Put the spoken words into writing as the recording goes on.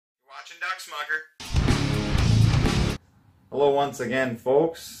Watching Duck-Smucker. Hello once again,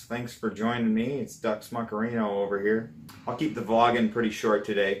 folks. Thanks for joining me. It's Duck-Smuckerino over here. I'll keep the vlogging pretty short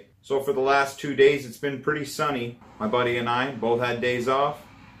today. So for the last 2 days, it's been pretty sunny. My buddy and I both had days off.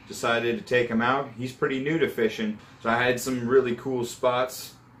 Decided to take him out. He's pretty new to fishing, so I had some really cool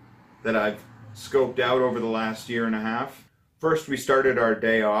spots that I've scoped out over the last year and a half. First, we started our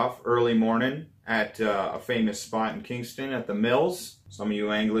day off early morning at a famous spot in Kingston at the Mills. Some of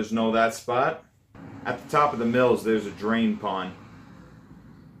you anglers know that spot. At the top of the Mills, there's a drain pond.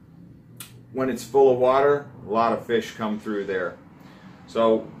 When it's full of water, a lot of fish come through there.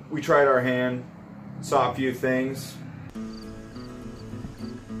 So we tried our hand, saw a few things.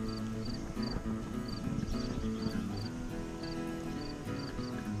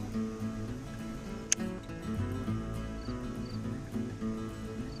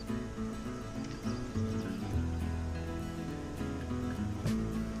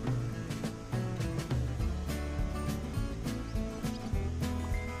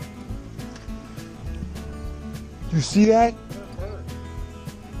 You see that?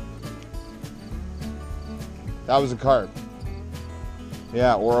 That was a carp.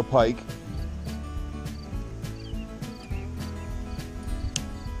 Yeah, or a pike.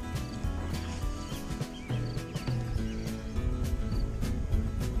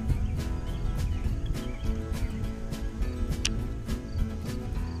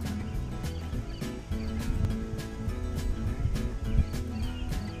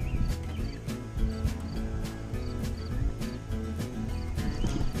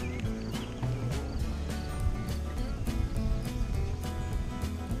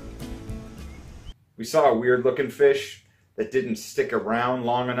 We saw a weird looking fish that didn't stick around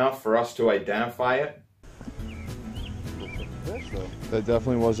long enough for us to identify it. That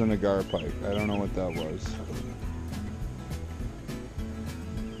definitely wasn't a gar pike. I don't know what that was.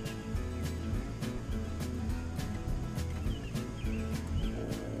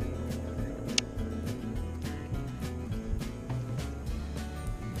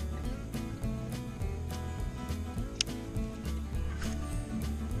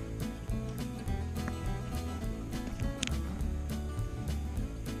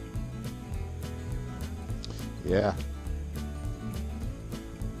 Yeah.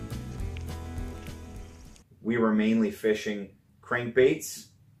 We were mainly fishing crankbaits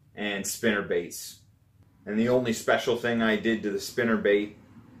and spinnerbaits. And the only special thing I did to the spinnerbait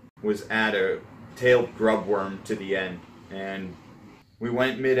was add a tailed grubworm to the end. And we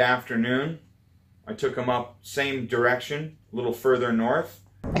went mid-afternoon. I took him up same direction, a little further north.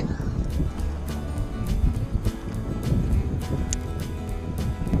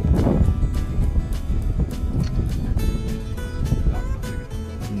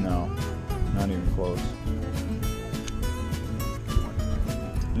 Not even close.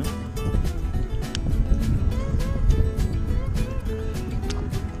 Yep.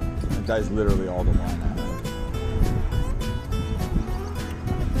 That guy's literally all the line.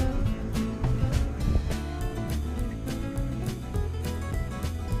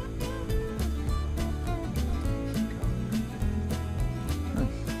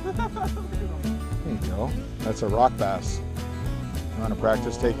 There you go. That's a rock bass. You want to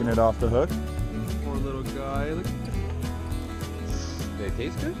practice taking it off the hook? Poor little guy. Look. Did it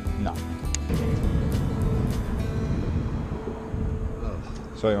taste good? No. Oh.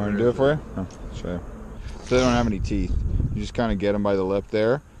 So you want to do it for you? Oh, show you. So they don't have any teeth. You just kind of get them by the lip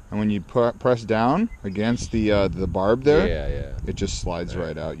there, and when you press down against the barb there, yeah, it just slides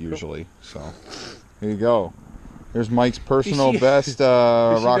right out usually. So here you go. Here's Mike's personal best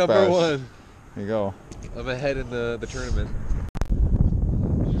rock bass. One. There you go. I'm ahead in the tournament.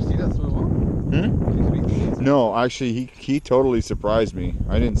 Did you see that swim off? No, actually, he totally surprised me.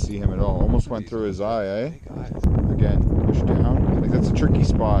 I didn't see him at all. Almost went through his eye, eh? Again, push down. Like, that's a tricky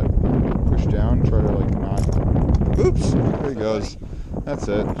spot. Push down, try to, like, not... Oops! There he goes. That's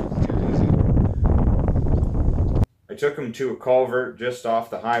it. Too easy. I took him to a culvert just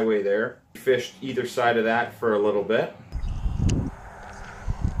off the highway there. Fished either side of that for a little bit.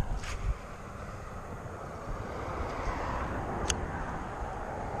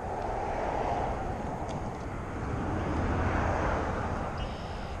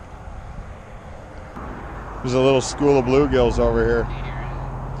 There's a little school of bluegills over here.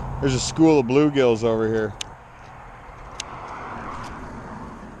 There's a school of bluegills over here.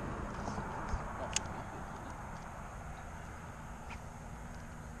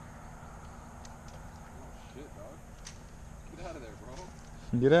 Get out of there,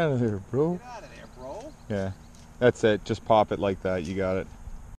 bro. Get out of there, bro. Get out of there, bro. Yeah, that's it. Just pop it like that. You got it.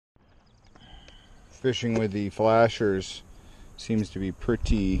 Fishing with the flashers seems to be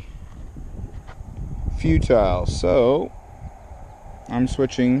pretty futile. So I'm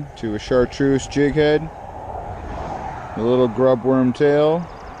switching to a chartreuse jig head, a little grub worm tail.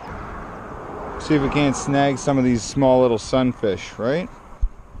 See if we can't snag some of these small little sunfish, right?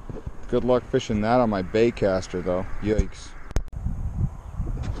 Good luck fishing that on my bait caster though. Yikes.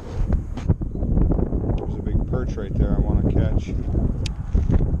 There's a big perch right there I want to catch.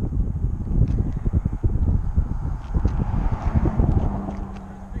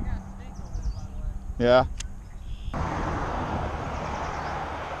 Yeah.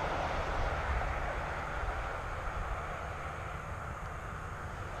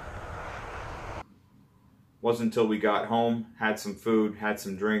 Wasn't until we got home, had some food, had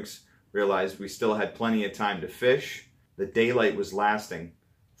some drinks, realized we still had plenty of time to fish. The daylight was lasting.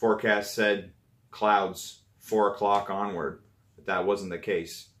 Forecast said clouds 4 o'clock onward, but that wasn't the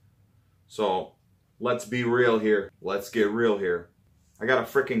case. So let's be real here. Let's get real here. I got a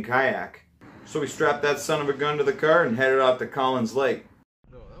frickin' kayak. So we strapped that son of a gun to the car and headed out to Collins Lake.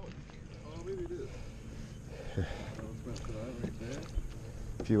 No, that one. Oh, maybe it is.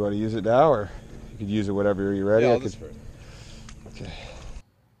 If you want to use it now, or you could use it whenever you're ready. Yeah, Okay.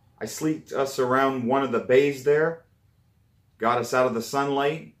 I sleeked us around one of the bays there, got us out of the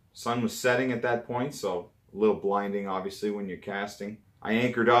sunlight. Sun was setting at that point, so a little blinding obviously when you're casting. I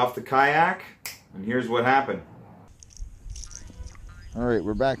anchored off the kayak, and here's what happened. All right,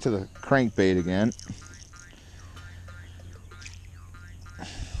 we're back to the crankbait again.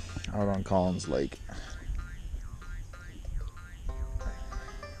 Out on Collins Lake.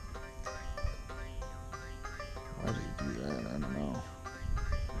 Why did he do that? I don't know.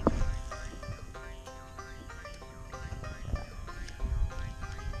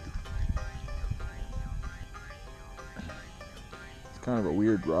 It's kind of a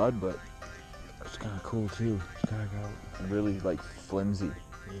weird rod, but it's kind of cool too. It's kind of got really like flimsy.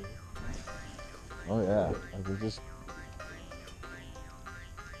 Oh yeah, like it just.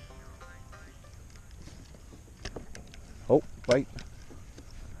 Oh, bite.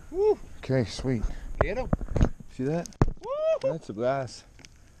 Woo. Okay, sweet. Get him. See that? Woo. That's a bass.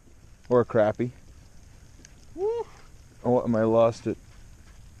 Or a crappie. Woo. Oh, I lost it.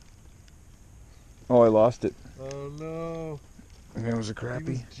 Oh, I lost it. Oh no. And it was a He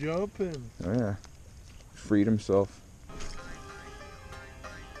crappie. was jumping. Oh yeah. Freed himself.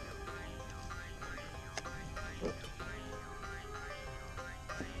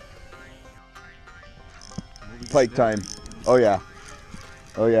 Pike time. Oh yeah.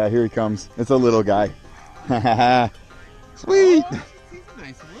 Oh yeah, here he comes. It's a little guy. Sweet. Oh, he's a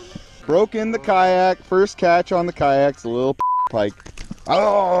nice one. Broke in the kayak. First catch on the kayak. It's a little pike.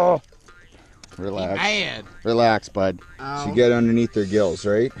 Oh! Relax. Man. Relax, bud. Ow. So you get underneath their gills,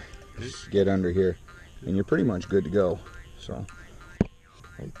 right? Just get under here. And you're pretty much good to go. So,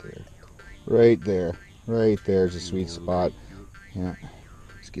 right there. Right there. Right there's a sweet spot. Yeah.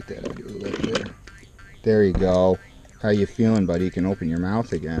 Let's get that under the lip there. There you go. How you feeling, buddy? You can open your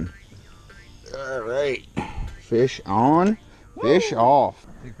mouth again. All right. Fish on, fish off.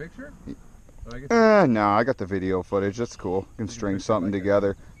 Take a picture? Oh, I get No, I got the video footage. That's cool. You can string something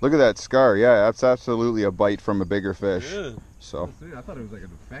together. Look at that scar. Yeah, that's absolutely a bite from a bigger fish. Yeah. So. I thought it was like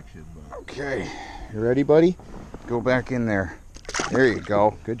an infection. But... Okay. You ready, buddy? Go back in there. There you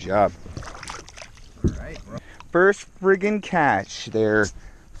go. Good job. All right, bro. First friggin' catch there,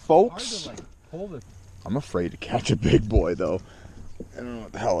 folks. Hard to, like, hold it. I'm afraid to catch a big boy, though. I don't know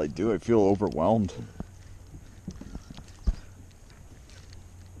what the hell I do. I feel overwhelmed.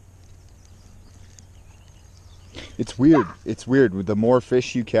 It's weird. It's weird. The more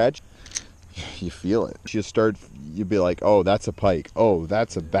fish you catch, you feel it. You'll be like, oh, that's a pike. Oh,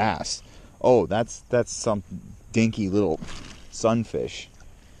 that's a bass. Oh, that's some dinky little sunfish.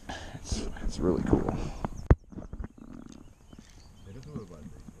 It's really cool.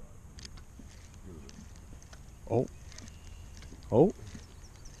 Oh. Oh.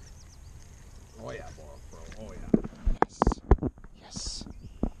 Oh yeah, bro. Oh yeah. Yes. Yes.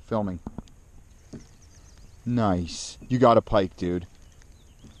 Filming. Nice. You got a pike, dude.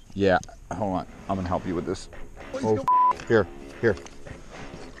 Yeah. Hold on. I'm gonna help you with this. Oh. Here. Here.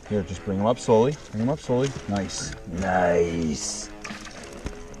 Here. Just bring him up slowly. Bring him up slowly. Nice. Nice.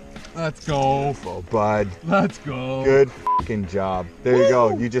 Let's go. Oh, bud. Let's go. Good fucking job. There you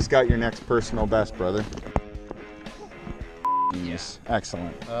go. You just got your next personal best, brother. Yes.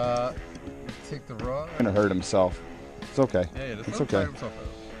 Excellent. Take the rod. Gonna hurt himself. It's okay. Hey, It's okay. Himself out.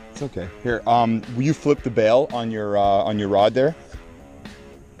 It's okay. Here, will you flip the bail on your rod there?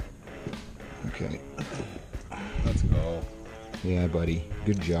 Okay. Let's go. Yeah, buddy.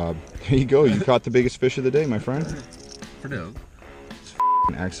 Good job. There you go. You caught the biggest fish of the day, my friend. For now.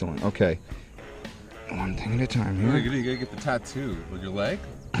 Excellent. Okay. One thing at a time You here. gotta get the tattoo on your leg.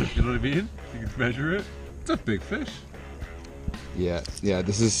 You know what I mean? You can measure it. It's a big fish. Yeah, yeah.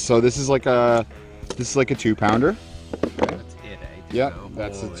 This is like a 2-pounder. That's it, eh? Yeah,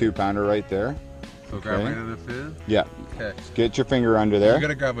 that's a 2-pounder right there. So grab right under the fin? Yeah. Okay. Just get your finger under there. You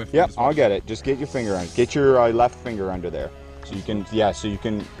gotta grab my fin. Yep, I'll get it. Just get your finger on. Get your left finger under there. So you can, yeah, so you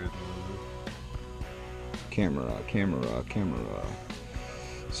can. Camera.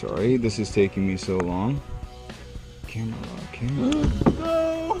 Sorry, this is taking me so long. Camera.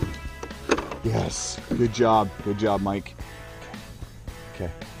 No! Yes, good job, Mike. Okay,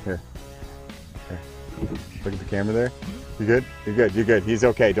 here. Look at the camera there. You good? You're good. He's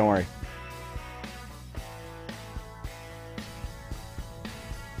okay, don't worry.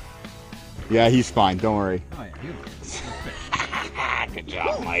 Yeah, he's fine, don't worry. Oh, yeah, Good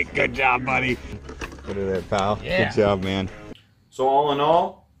job, Mike. Good job, buddy. Put it there, pal. Yeah. Good job, man. So all in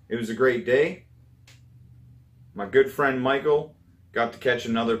all, it was a great day. My good friend Michael got to catch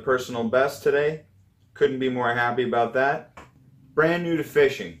another personal best today. Couldn't be more happy about that. Brand new to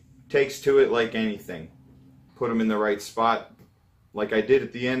fishing. Takes to it like anything. Put him in the right spot like I did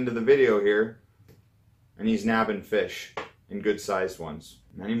at the end of the video here. And he's nabbing fish, and good sized ones.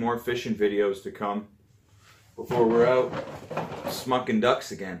 Many more fishing videos to come before we're out smucking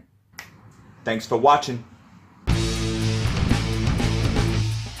ducks again. Thanks for watching.